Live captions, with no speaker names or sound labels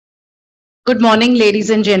Good morning, ladies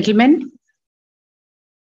and gentlemen.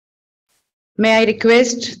 May I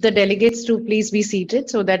request the delegates to please be seated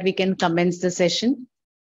so that we can commence the session.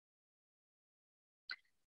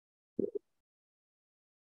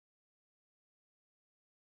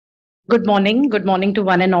 Good morning to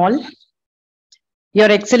one and all. Your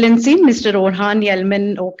Excellency, Mr. Orhan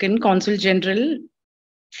Yelman Oken, Consul General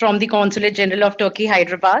from the Consulate General of Turkey,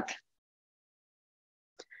 Hyderabad.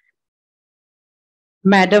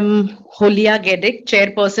 Madam Hulya Gedik,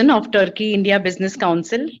 Chairperson of Turkey-India Business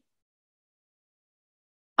Council.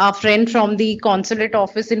 Our friend from the Consulate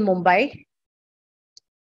Office in Mumbai.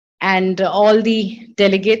 And all the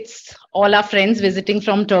delegates, all our friends visiting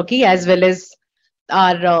from Turkey, as well as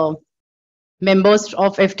our members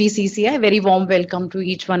of FTCCI, very warm welcome to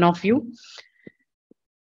each one of you.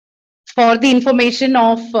 For the information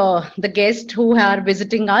of the guests who are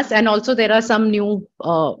visiting us, and also there are some new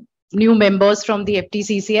members from the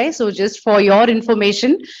FTCCI. So just for your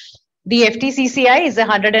information, the FTCCI is a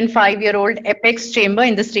 105-year-old apex chamber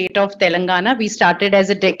in the state of Telangana. We started as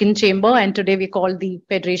a Deccan chamber and today we call the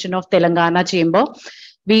Federation of Telangana Chamber.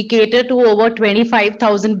 We cater to over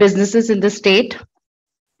 25,000 businesses in the state.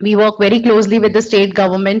 We work very closely with the state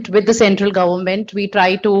government, with the central government. We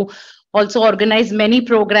try to also organize many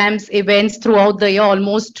programs, events throughout the year,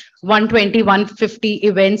 almost 120, 150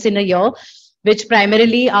 events in a year, which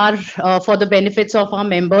primarily are for the benefits of our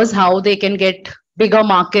members, how they can get bigger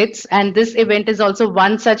markets. And this event is also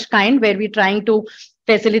one such kind where we're trying to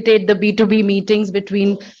facilitate the B2B meetings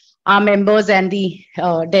between our members and the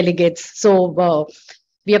delegates. So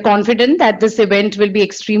we are confident that this event will be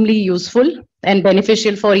extremely useful and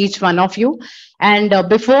beneficial for each one of you. And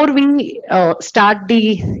before we start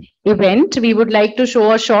the event, we would like to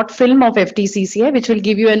show a short film of FTCCI, which will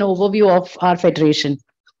give you an overview of our federation.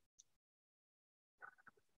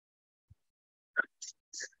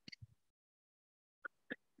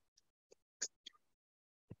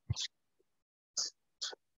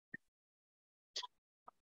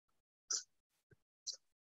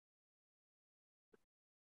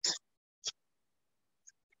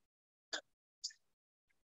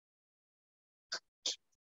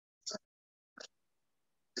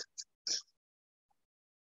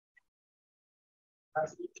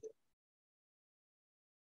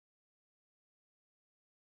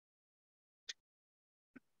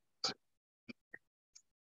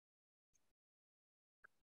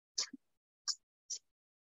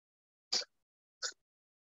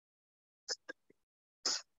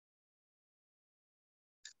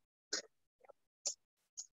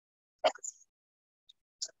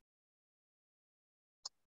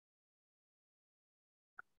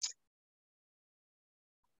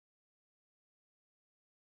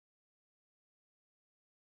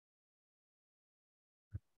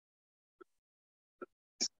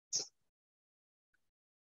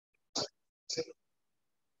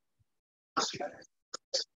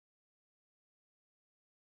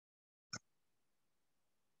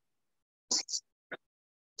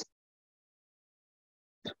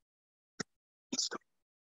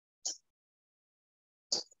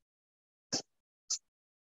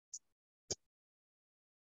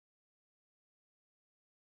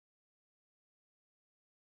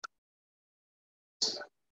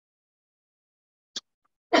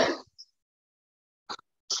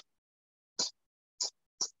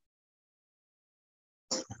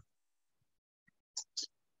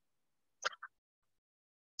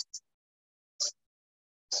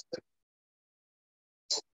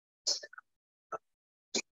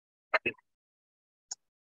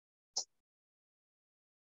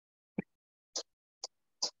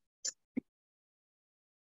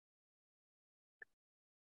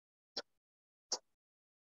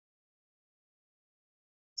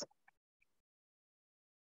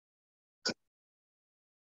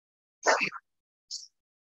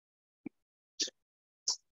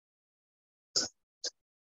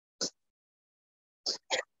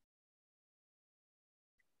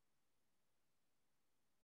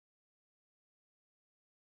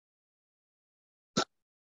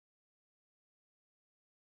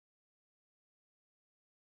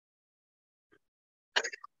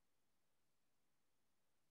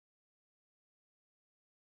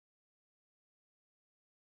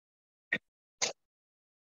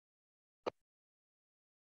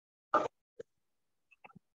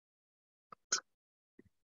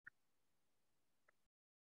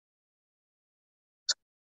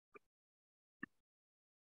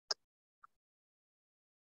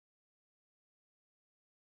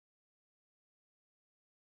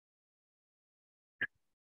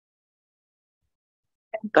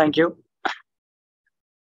 Thank you.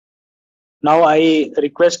 Now I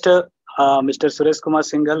request Mr. Suresh Kumar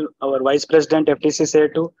Singhal, our Vice President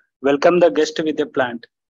FTCCI, to welcome the guest with a plant.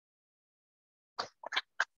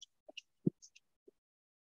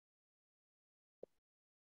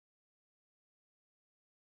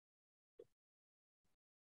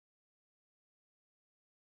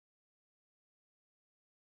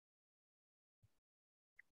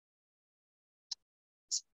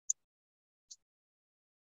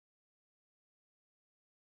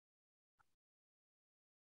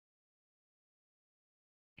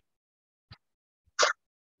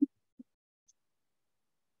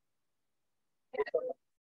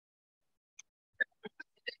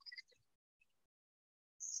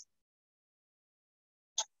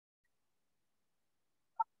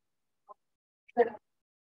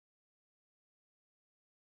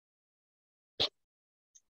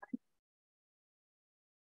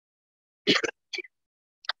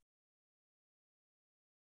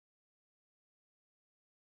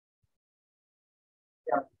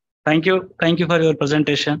 Thank you for your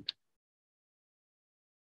presentation.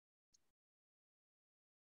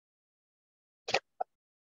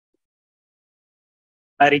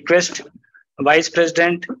 I request Vice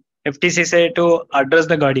President FTCCI to address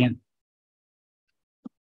the Guardian.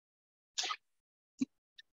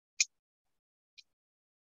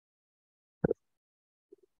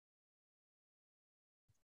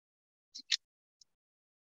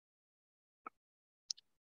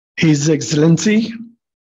 His Excellency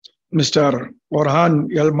Mr. Orhan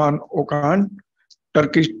Yalman Okan,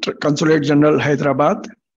 Turkish Consulate General, Hyderabad,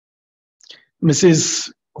 Mrs.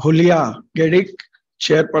 Hulia Gedik,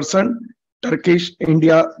 Chairperson, Turkish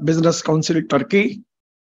India Business Council, Turkey,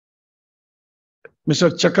 Mr.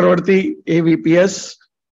 Chakravarti, AVPS,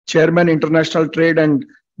 Chairman, International Trade and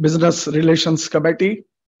Business Relations Committee,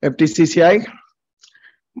 FTCCI,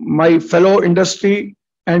 my fellow industry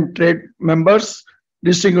and trade members,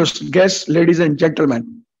 distinguished guests, ladies and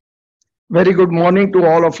gentlemen. Very good morning to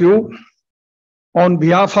all of you. On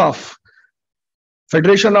behalf of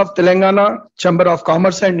Federation of Telangana Chamber of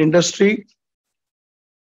Commerce and Industry,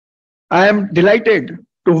 I am delighted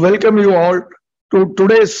to welcome you all to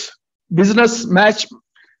today's business match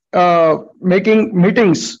making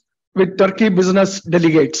meetings with Turkey business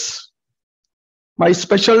delegates. My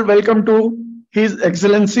special welcome to His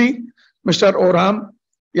Excellency Mr. Orhan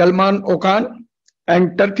Yalman Okan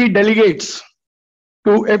and Turkey delegates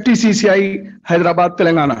to FTCCI Hyderabad,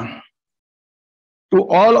 Telangana. To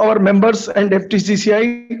all our members and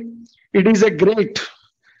FTCCI, it is a great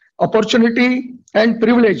opportunity and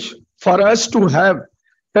privilege for us to have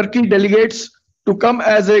Turkey delegates to come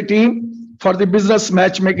as a team for the business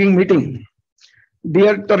matchmaking meeting.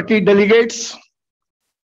 Dear Turkey delegates,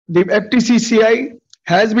 the FTCCI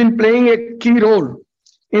has been playing a key role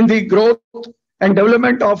in the growth and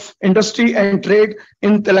development of industry and trade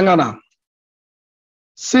in Telangana.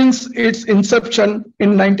 Since its inception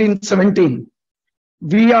in 1917,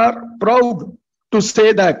 we are proud to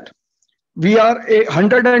say that we are a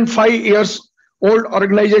 105 years old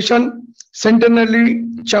organization, Centenary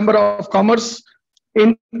Chamber of Commerce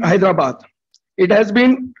in Hyderabad. It has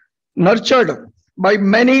been nurtured by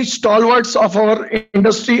many stalwarts of our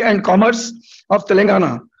industry and commerce of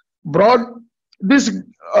Telangana, brought this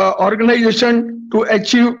organization to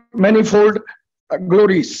achieve manifold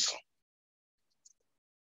glories.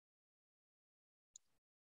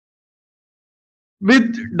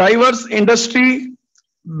 With diverse industry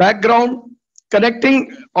background,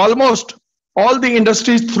 connecting almost all the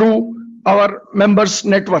industries through our members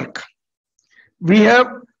network. We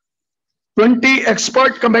have 20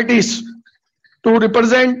 expert committees to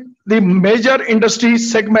represent the major industry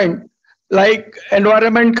segment like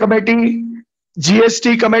Environment Committee,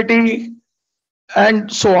 GST Committee,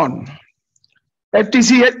 and so on.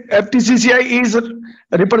 FTCCI is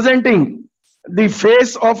representing the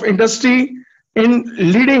face of industry in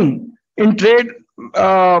leading in trade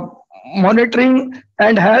monitoring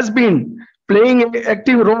and has been playing an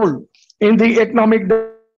active role in the economic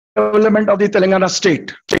development of the Telangana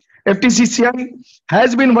state. FTCCI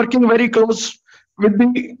has been working very close with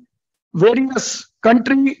the various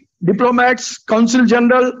country diplomats, consul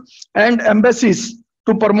general and embassies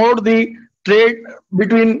to promote the trade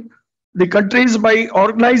between the countries by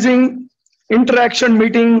organizing interaction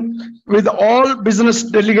meeting with all business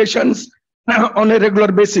delegations on a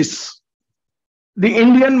regular basis. The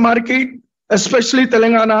Indian market, especially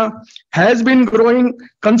Telangana, has been growing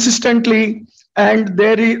consistently, and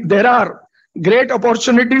there are great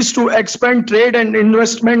opportunities to expand trade and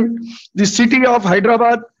investment. The city of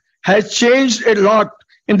Hyderabad has changed a lot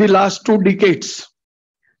in the last 2 decades.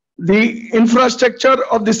 The infrastructure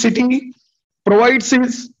of the city provides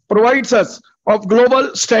us of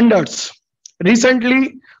global standards.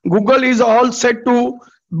 Recently, Google is all set to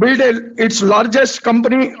build its largest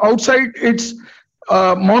company outside its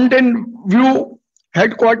Mountain View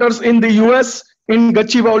headquarters in the US in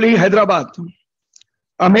Gachibowli, Hyderabad.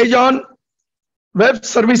 Amazon Web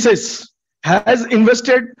Services has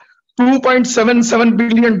invested $2.77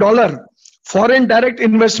 billion foreign direct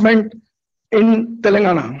investment in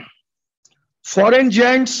Telangana. Foreign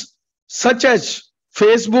giants such as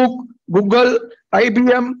Facebook, Google,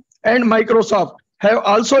 IBM, and Microsoft have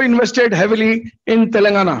also invested heavily in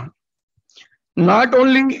Telangana. Not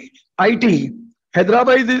only IT,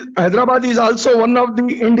 Hyderabad is also one of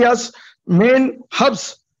India's main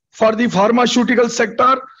hubs for the pharmaceutical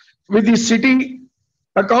sector, with the city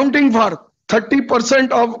accounting for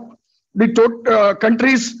 30% of the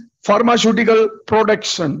country's pharmaceutical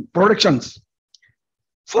productions.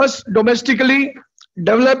 First domestically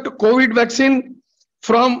developed COVID vaccine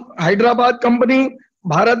from Hyderabad company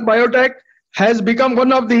Bharat Biotech has become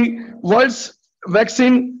one of the world's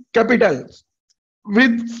vaccine capitals,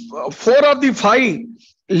 with 4 of the 5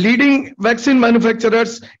 leading vaccine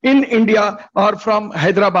manufacturers in India are from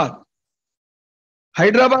Hyderabad.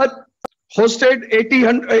 Hyderabad hosted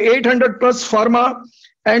 800 plus pharma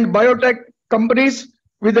and biotech companies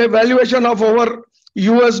with a valuation of over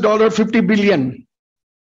 $50 billion.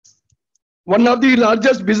 One of the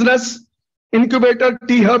largest business incubator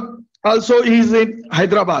T-Hub also is in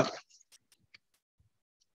Hyderabad.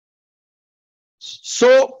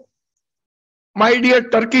 So, my dear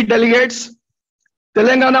Turkey delegates,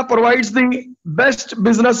 Telangana provides the best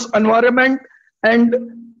business environment and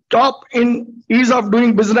top in ease of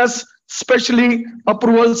doing business, especially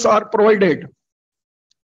approvals are provided.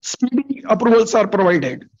 Speedy approvals are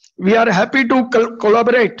provided. We are happy to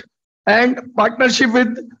collaborate and partnership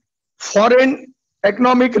with Foreign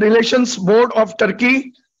Economic Relations Board of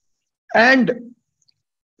Turkey and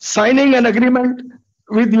signing an agreement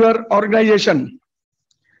with your organization.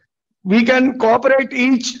 We can cooperate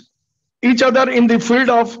each other in the field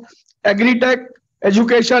of agri-tech,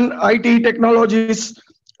 education, IT technologies,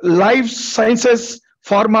 life sciences,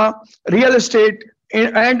 pharma, real estate,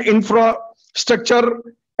 and infrastructure,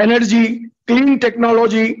 energy, clean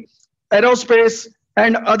technology, aerospace,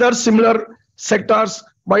 and other similar sectors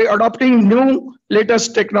by adopting new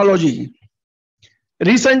latest technology.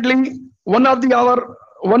 Recently, one of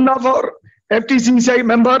our FTCCI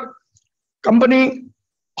member company,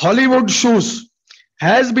 Hollywood Shoes,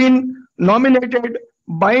 has been nominated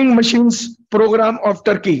Buying Machines Program of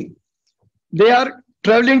Turkey. They are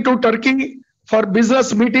traveling to Turkey for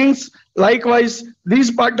business meetings. Likewise,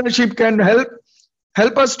 this partnership can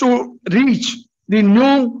help us to reach the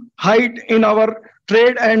new height in our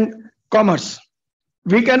trade and commerce.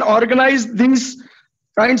 We can organize these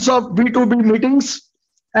kinds of B2B meetings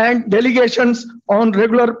and delegations on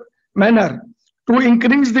regular manner to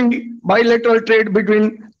increase the bilateral trade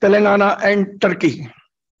between Telangana and Turkey.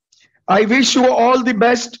 I wish you all the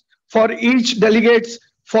best for each delegates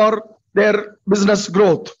for their business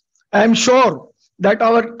growth. I am sure that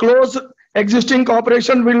our close existing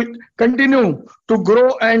cooperation will continue to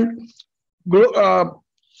grow and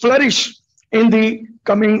flourish in the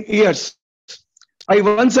coming years. I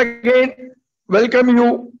once again welcome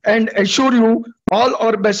you and assure you all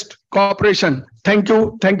our best cooperation. Thank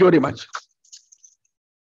you. Thank you very much.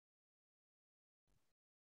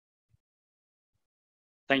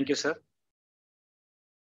 Thank you, sir.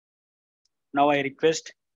 Now I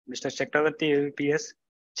request Mr. Chakravarti AVPS,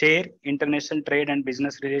 Chair, International Trade and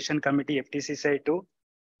Business Relation Committee, FTCCI, to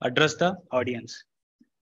address the audience.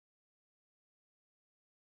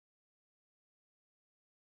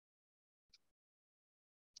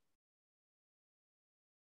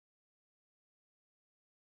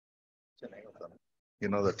 You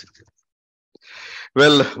know that.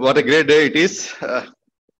 Well, what a great day it is.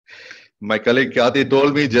 My colleague Kathy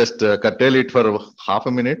told me just curtail it for half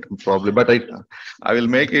a minute, probably, but I will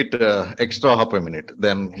make it extra half a minute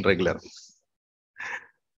than regular.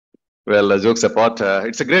 Well, jokes apart,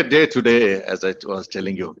 it's a great day today, as I was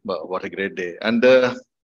telling you. What a great day. And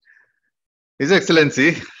His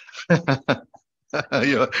Excellency,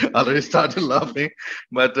 you already started laughing,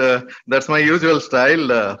 but that's my usual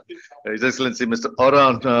style. His Excellency, Mr.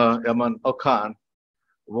 Orhan Yaman Okan,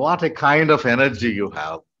 what a kind of energy you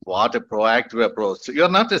have. What a proactive approach. You're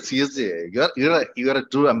not a CSA. You're a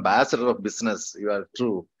true ambassador of business. You are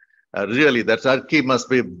true. Really, that Turkey must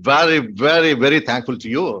be very, very, very thankful to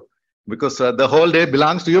you, because the whole day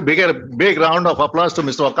belongs to you. Big round of applause to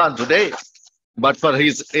Mr. Okan today. But for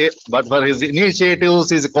his initiatives,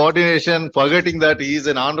 his coordination, forgetting that he is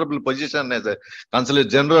an honorable position as a Consulate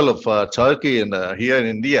General of Turkey and here in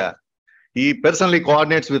India, he personally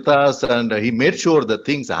coordinates with us, and he made sure that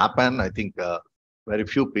things happen. I think very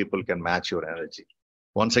few people can match your energy.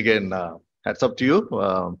 Once again, hats up to you,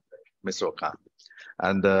 Mr. Okan.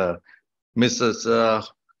 And Mrs.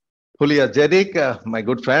 Hulia Jedik, my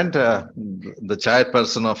good friend, the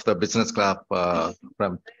chairperson of the business club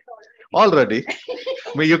from already.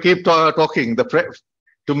 You keep talking.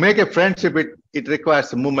 To make a friendship, it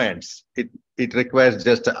requires moments. It requires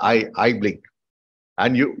just an eye blink.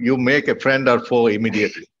 And you make a friend or foe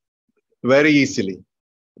immediately, very easily.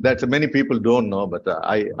 That many people don't know, but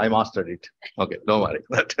I mastered it. Okay, don't worry.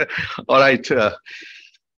 All right.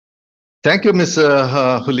 Thank you, Ms.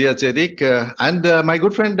 Hulia Jedik. And my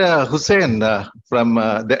good friend Hussein from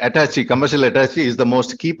the Attache, commercial Attache, is the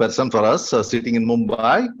most key person for us sitting in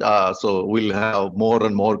Mumbai. So we'll have more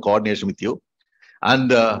and more coordination with you.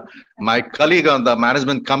 And my colleague on the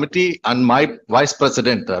management committee and my vice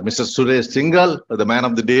president, Mr. Suresh Singhal, the man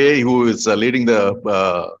of the day, who is leading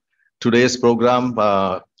the today's program,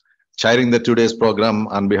 chairing the today's program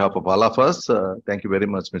on behalf of all of us. Thank you very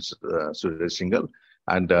much, Mr. Suresh Singhal.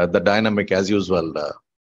 And the dynamic, as usual,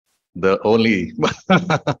 the only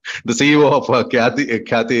the CEO of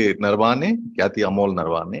Kathy Amol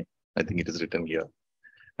Narwane. I think it is written here.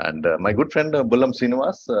 And my good friend Bullam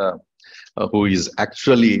Srinivas, who is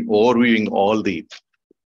actually overviewing all the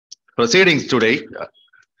proceedings today.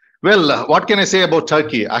 Well, what can I say about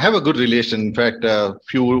Turkey? I have a good relation. In fact,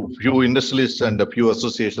 few industrialists and a few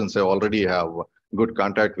associations already have good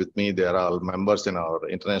contact with me. They are all members in our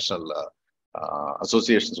international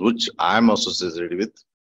associations, which I am associated with.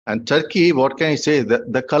 And Turkey, what can I say?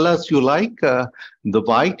 The colors you like, the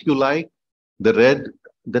white you like, the red,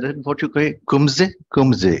 what you call it? Kumze?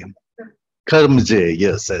 Kırmızı,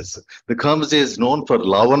 yes. The kırmızı is known for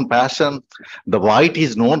love and passion. The white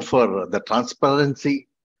is known for the transparency.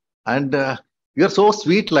 And you are so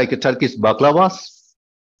sweet like a Turkish baklavas.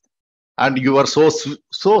 And you are so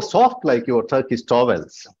soft like your Turkish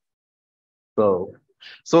towels.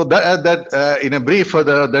 So that in a brief,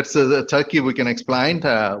 that's Turkey we can explain.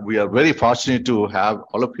 We are very fortunate to have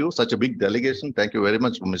all of you, such a big delegation. Thank you very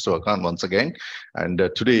much, Mr. Okan, once again. And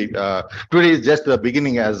today is just the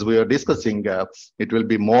beginning. As we are discussing, it will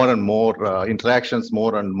be more and more interactions,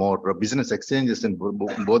 more and more business exchanges in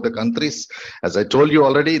both the countries. As I told you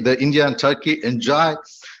already, the India and Turkey enjoy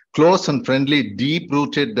close and friendly,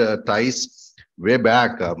 deep-rooted ties way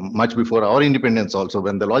back, much before our independence also.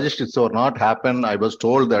 When the logistics were not happen, I was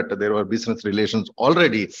told that there were business relations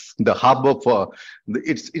already. The hub of,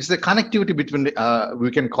 it's the connectivity between, we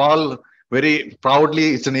can call very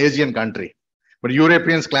proudly, it's an Asian country. But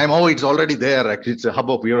Europeans claim, oh, it's already there. Actually, it's a hub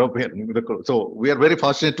of European. So we are very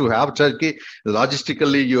fortunate to have Turkey.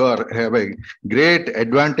 Logistically, you have a great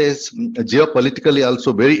advantage. Geopolitically,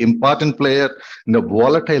 also very important player in a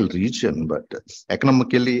volatile region. But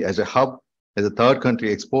economically, as a hub, as a third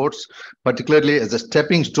country exports, particularly as a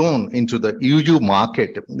stepping stone into the EU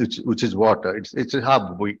market, which is what it's a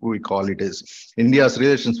hub, we call it as. India's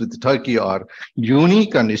relations with Turkey are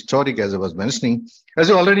unique and historic, as I was mentioning. As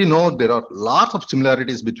you already know, there are lots of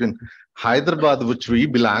similarities between Hyderabad, which we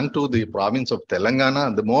belong to, the province of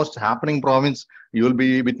Telangana, the most happening province. You will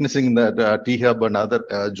be witnessing the T-Hub and other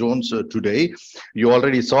zones today. You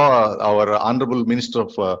already saw our Honorable Minister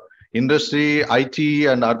of Industry, IT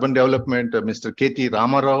and Urban Development, Mr. K.T.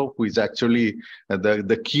 Ramarao, who is actually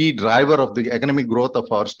the key driver of the economic growth of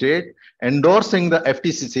our state, endorsing the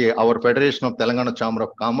FTCCI, our Federation of Telangana Chamber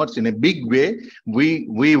of Commerce, in a big way.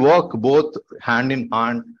 We work both hand in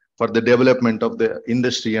hand for the development of the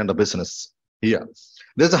industry and the business here.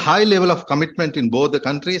 There's a high level of commitment in both the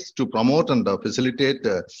countries to promote and facilitate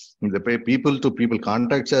the people-to-people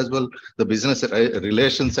contacts as well, the business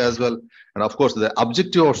relations as well. And of course, the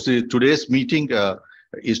objective of today's meeting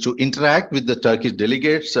is to interact with the Turkish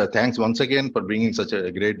delegates. Thanks once again for bringing such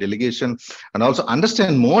a great delegation, and also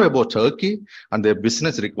understand more about Turkey and their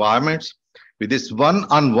business requirements. With this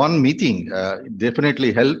one-on-one meeting,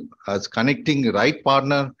 definitely help us connecting the right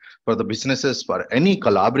partner for the businesses, for any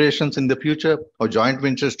collaborations in the future or joint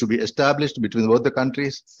ventures to be established between both the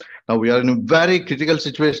countries. Now we are in a very critical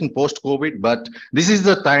situation post-COVID, but this is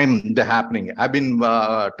the time they're happening. I've been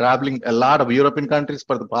traveling a lot of European countries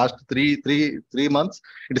for the past three months.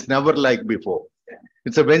 It is never like before.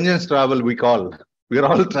 It's a vengeance travel, we call. We are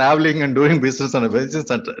all traveling and doing business on a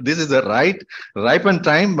vengeance, and this is the ripe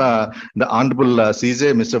time. The Honorable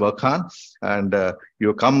CJ, Mr. Vakhan, and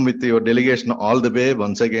You come with your delegation all the way.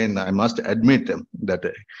 Once again, I must admit that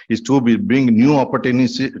is to bring new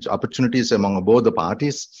opportunities among both the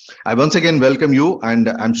parties. I once again welcome you, and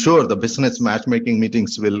I'm sure the business matchmaking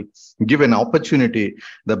meetings will give an opportunity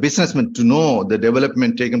the businessmen to know the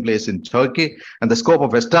development taking place in Turkey and the scope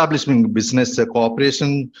of establishing business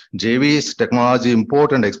cooperation, JVs, technology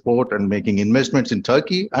import and export, and making investments in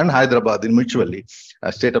Turkey and Hyderabad in mutually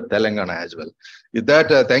state of Telangana as well. With that,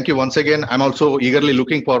 thank you once again. I'm also eagerly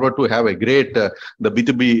looking forward to have a great the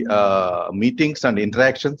B2B meetings and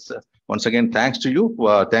interactions. Once again, thanks to you.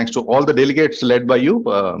 Thanks to all the delegates led by you,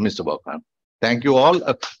 Mr. Bhavan. Thank you all.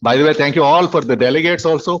 By the way, thank you all for the delegates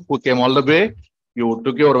also who came all the way. You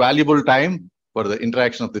took your valuable time for the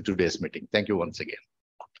interaction of the today's meeting. Thank you once again.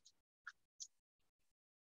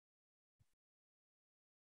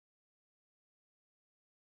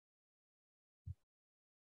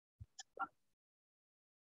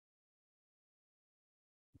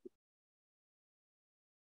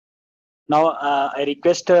 Now, I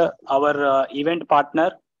request our event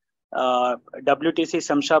partner, WTC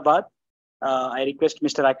Shamshabad. I request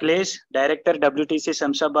Mr. Akhilesh, Director, WTC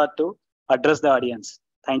Shamshabad, to address the audience.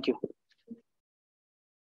 Thank you.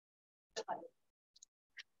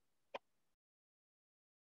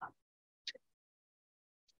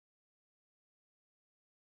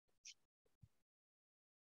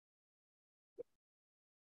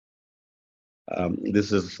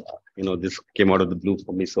 This is, this came out of the blue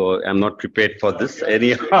for me, so I'm not prepared for this.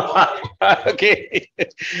 Anyhow, okay.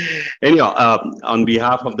 Anyhow, on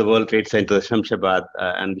behalf of the World Trade Center, Shamshabad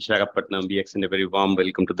and Visakhapatnam, we extend a very warm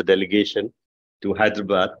welcome to the delegation to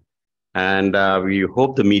Hyderabad. And we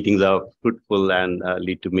hope the meetings are fruitful and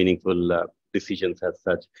lead to meaningful decisions as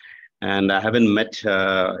such. And I haven't met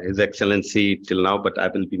His Excellency till now, but I'll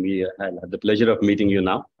have the pleasure of meeting you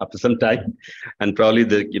now after some time, and probably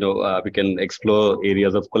we can explore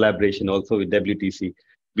areas of collaboration also with WTC.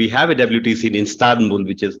 We have a WTC in Istanbul,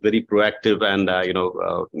 which is very proactive, and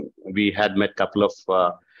we had met a couple of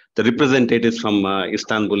the representatives from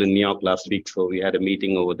Istanbul in New York last week, so we had a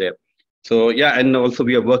meeting over there. So yeah, and also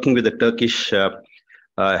we are working with the Turkish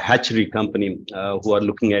hatchery company who are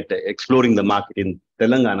looking at exploring the market in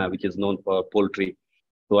Telangana, which is known for poultry.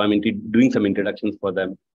 So I'm doing some introductions for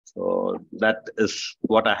them. So that is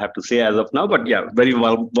what I have to say as of now. But yeah, very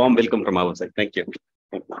warm welcome from our side. Thank you.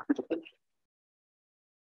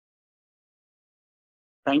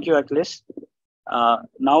 Thank you, Akhilesh.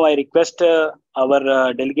 Now I request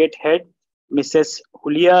our delegate head, Mrs.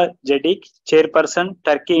 Hulia Jedik, Chairperson,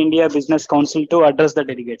 Turkey-India Business Council, to address the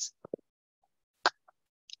delegates.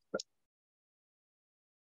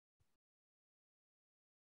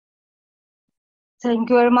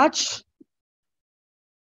 Thank you very much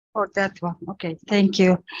for that one. Okay, thank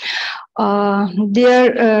you.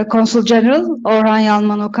 Dear Consul General Orhan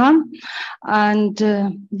Yalman Okan, and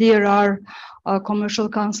dear our commercial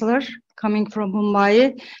counselor coming from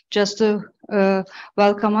Mumbai, just to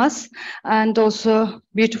welcome us, and also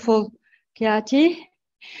beautiful Kyati,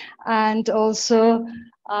 and also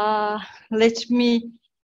let me,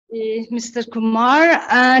 Mr. Kumar,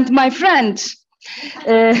 and my friend.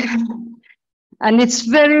 And it's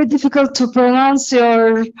very difficult to pronounce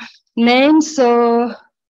your name, so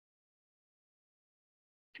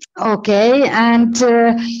okay. And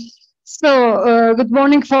good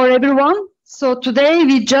morning for everyone. So today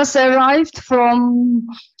we just arrived from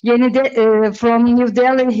New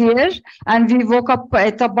Delhi here, and we woke up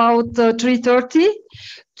at about 3:30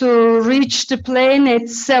 to reach the plane at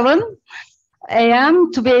 7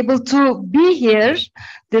 a.m. to be able to be here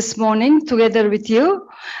this morning together with you.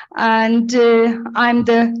 And I'm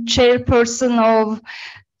the chairperson of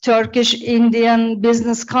Turkish Indian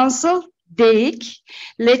Business Council, DEIK.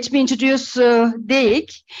 Let me introduce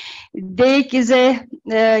DEIK. DEIK is a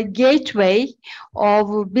gateway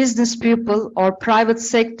of business people or private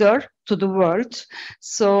sector to the world.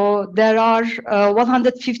 So there are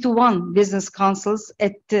 151 business councils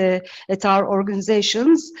at our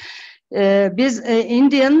organizations.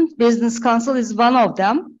 Indian Business Council is one of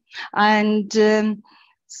them, and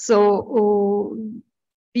so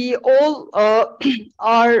we all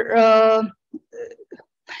are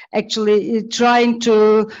actually trying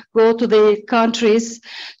to go to the countries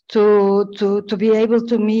to be able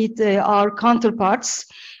to meet our counterparts.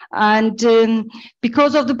 And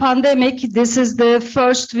because of the pandemic, this is the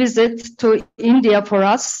first visit to India for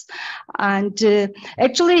us. And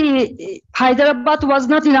actually, Hyderabad was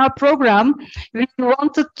not in our program. We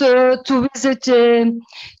wanted to visit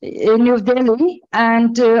New Delhi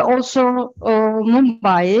and also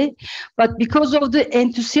Mumbai, but because of the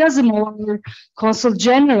enthusiasm of our Consul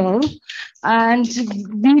General, and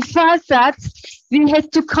we felt that we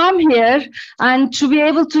had to come here and to be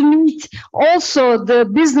able to meet also the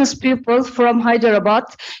business people from Hyderabad,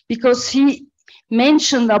 because he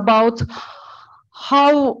mentioned about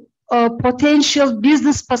how potential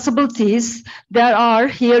business possibilities there are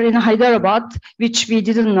here in Hyderabad, which we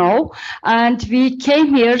didn't know. And we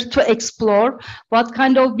came here to explore what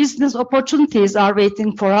kind of business opportunities are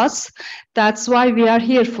waiting for us. That's why we are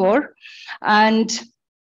here for. And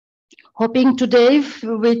hoping today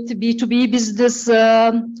with B2B business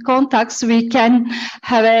contacts, we can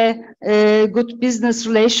have a good business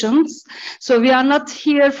relations. So we are not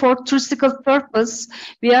here for touristical purpose.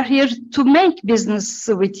 We are here to make business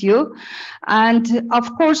with you. And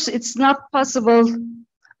of course, it's not possible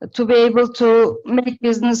to be able to make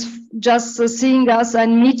business just seeing us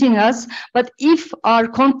and meeting us. But if our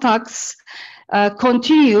contacts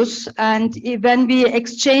continues, and when we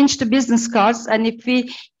exchange the business cards, and if we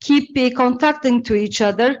keep contacting to each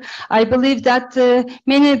other, I believe that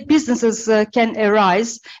many businesses can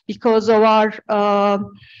arise because of our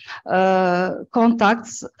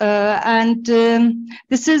contacts, and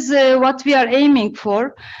this is what we are aiming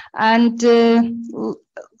for. And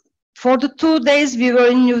for the 2 days we were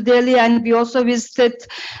in New Delhi, and we also visited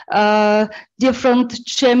different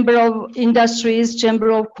Chamber of Industries, Chamber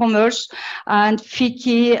of Commerce, and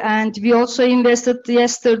FICCI, and we also invested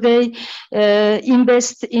yesterday,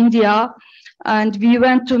 Invest India, and we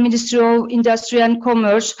went to Ministry of Industry and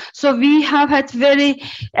Commerce. So we have had very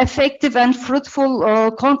effective and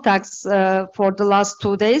fruitful contacts for the last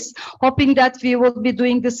 2 days, hoping that we will be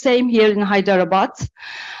doing the same here in Hyderabad.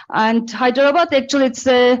 And Hyderabad, actually, it's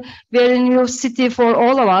a very new city for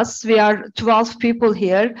all of us. We are 12 people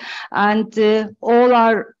here, and all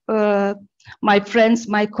our my friends,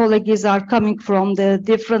 my colleagues are coming from the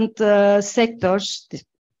different sectors,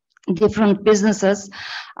 different businesses,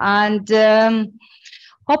 and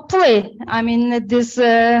hopefully, I mean, this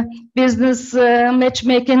business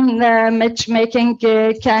matchmaking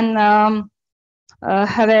can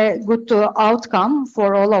have a good outcome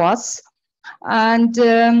for all of us. And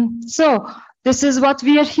so this is what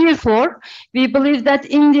we are here for. We believe that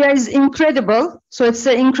India is incredible. So it's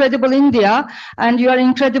an incredible India, and you are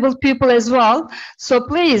incredible people as well. So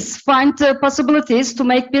please find possibilities to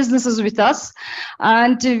make businesses with us.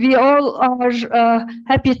 And we all are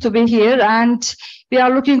happy to be here, and we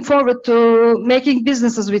are looking forward to making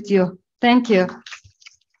businesses with you. Thank you.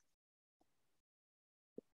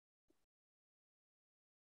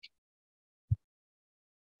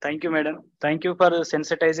 Thank you, madam. Thank you for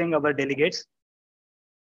sensitizing our delegates.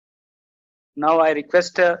 Now I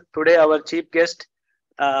request today our chief guest,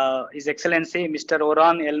 His Excellency Mr.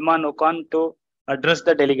 Orhan Elman Okan, to address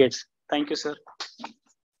the delegates. Thank you, sir.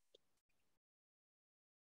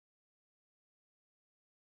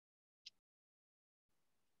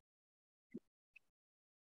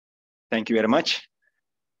 Thank you very much.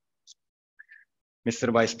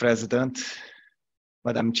 Mr. Vice President,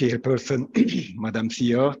 Madam Chairperson, Madam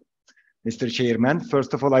CEO, Mr. Chairman,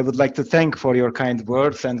 first of all, I would like to thank for your kind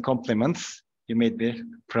words and compliments. You made me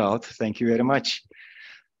proud. Thank you very much.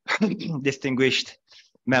 Distinguished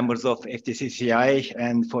members of FTCCI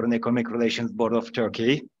and Foreign Economic Relations Board of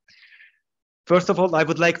Turkey. First of all, I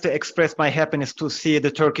would like to express my happiness to see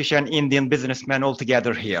the Turkish and Indian businessmen all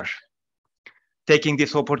together here. Taking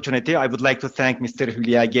this opportunity, I would like to thank Mr.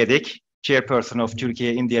 Hülya Gedik, Chairperson of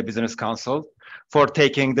Turkey-India Business Council, for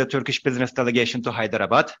taking the Turkish business delegation to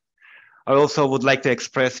Hyderabad. I also would like to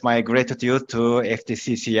express my gratitude to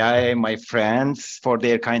FTCCI, my friends, for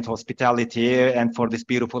their kind hospitality and for this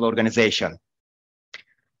beautiful organization.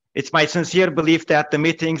 It's my sincere belief that the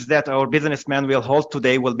meetings that our businessmen will hold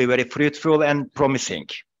today will be very fruitful and promising.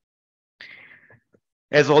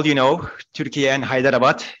 As all you know, Turkey and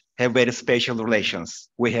Hyderabad have very special relations.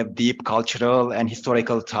 We have deep cultural and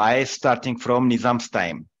historical ties starting from Nizam's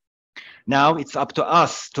time. Now it's up to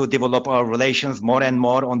us to develop our relations more and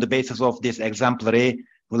more on the basis of these exemplary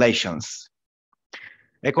relations.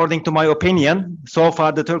 According to my opinion, so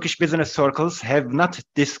far the Turkish business circles have not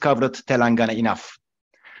discovered Telangana enough.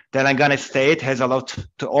 Telangana state has a lot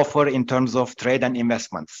to offer in terms of trade and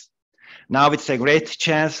investments. Now it's a great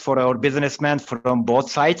chance for our businessmen from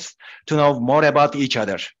both sides to know more about each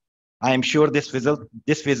other. I am sure this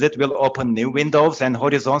visit will open new windows and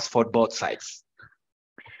horizons for both sides.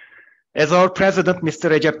 As our President, Mr.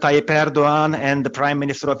 Recep Tayyip Erdogan, and the Prime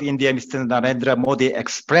Minister of India, Mr. Narendra Modi,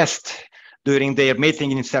 expressed during their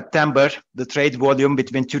meeting in September, the trade volume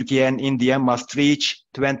between Turkey and India must reach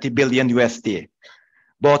 20 billion USD.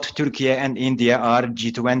 Both Turkey and India are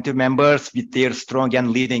G20 members with their strong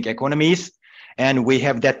and leading economies, and we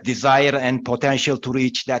have that desire and potential to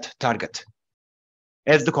reach that target.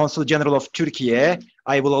 As the Consul General of Turkey,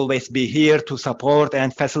 I will always be here to support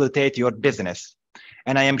and facilitate your business.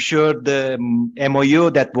 And I am sure the MOU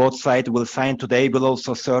that both sides will sign today will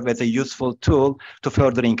also serve as a useful tool to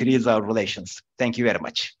further increase our relations. Thank you very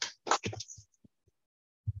much.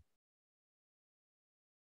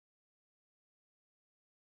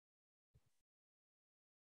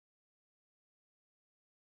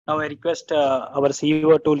 Now I request our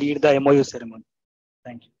CEO to lead the MOU ceremony.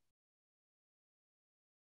 Thank you.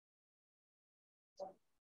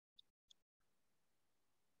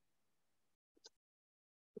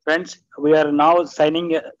 Friends, we are now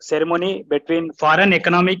signing a ceremony between Foreign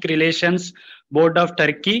Economic Relations Board of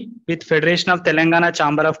Turkey with Federation of Telangana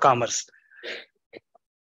Chamber of Commerce.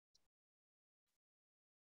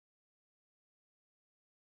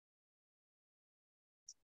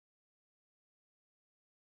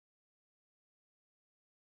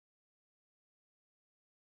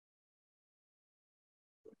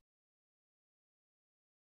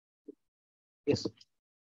 Yes.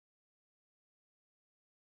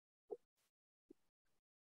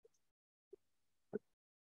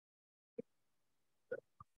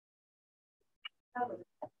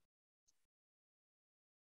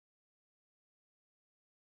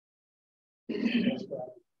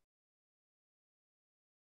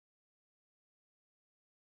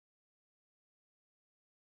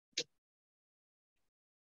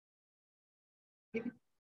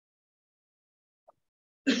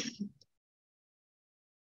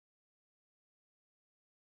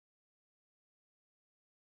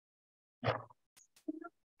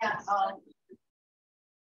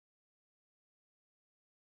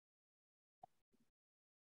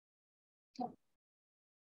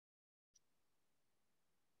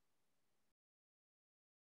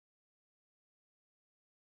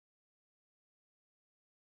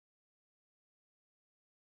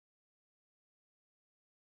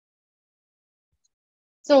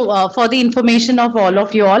 So for the information of all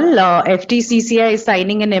of you all, FTCCI is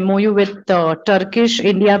signing an MOU with Turkish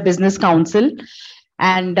India Business Council.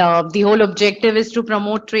 And the whole objective is to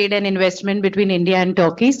promote trade and investment between India and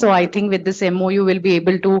Turkey. So I think with this MOU, we'll be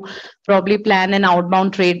able to probably plan an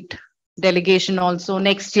outbound trade delegation also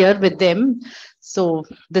next year with them. So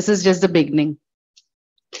this is just the beginning.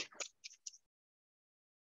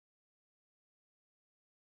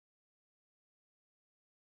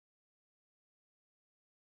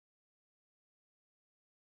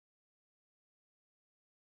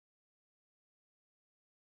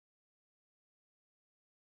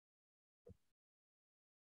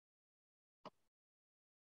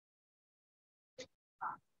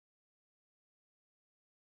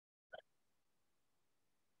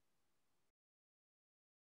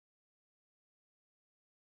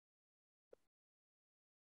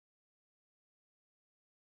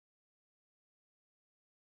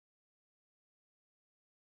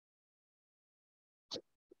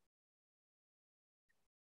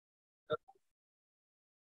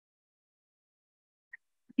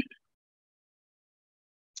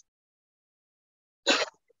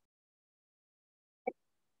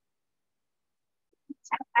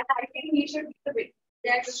 I think he should be the big.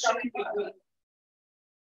 That's coming.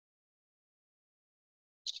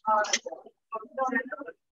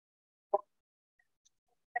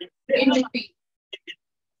 In between.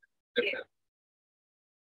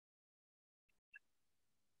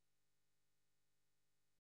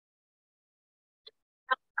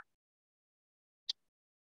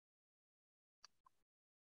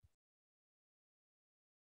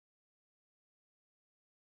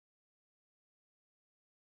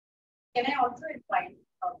 Can I also invite?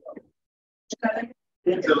 Okay.